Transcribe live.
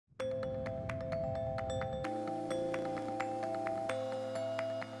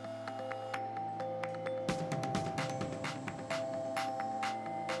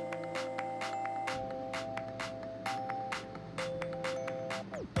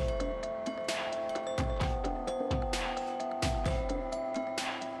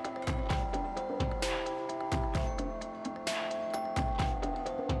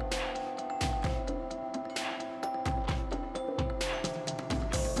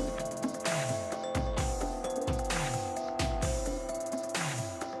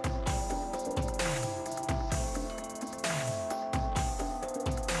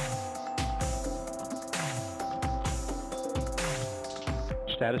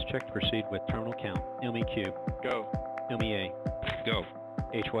Status check to proceed with terminal count. MEQ. Go. MEA. Go.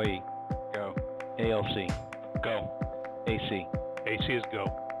 HYE. Go. ALC. Go. AC. AC is go.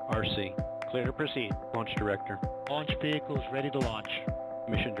 RC. Clear to proceed. Launch Director. Launch vehicles ready to launch.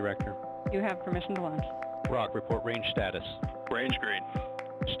 Mission Director. You have permission to launch. Rock, report range status. Range green.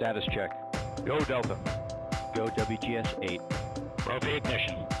 Status check. Go Delta. Go WGS-8. Rotate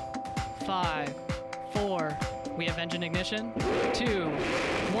ignition. 5, 4, we have engine ignition, 2,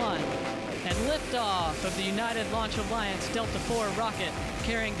 1, and liftoff of the United Launch Alliance Delta IV rocket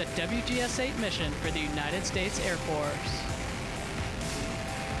carrying the WGS-8 mission for the United States Air Force.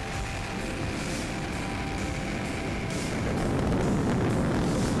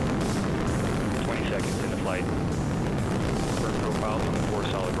 Seconds into flight. Burn profiles on the 4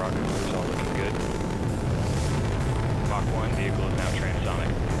 solid rocket motors all looking good. Mach 1 vehicle is now transonic.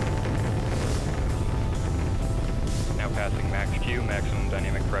 Now passing max Q, maximum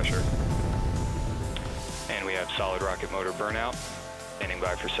dynamic pressure. And we have solid rocket motor burnout, standing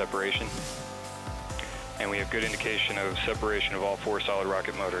by for separation. And we have good indication of separation of all 4 solid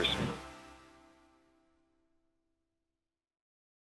rocket motors.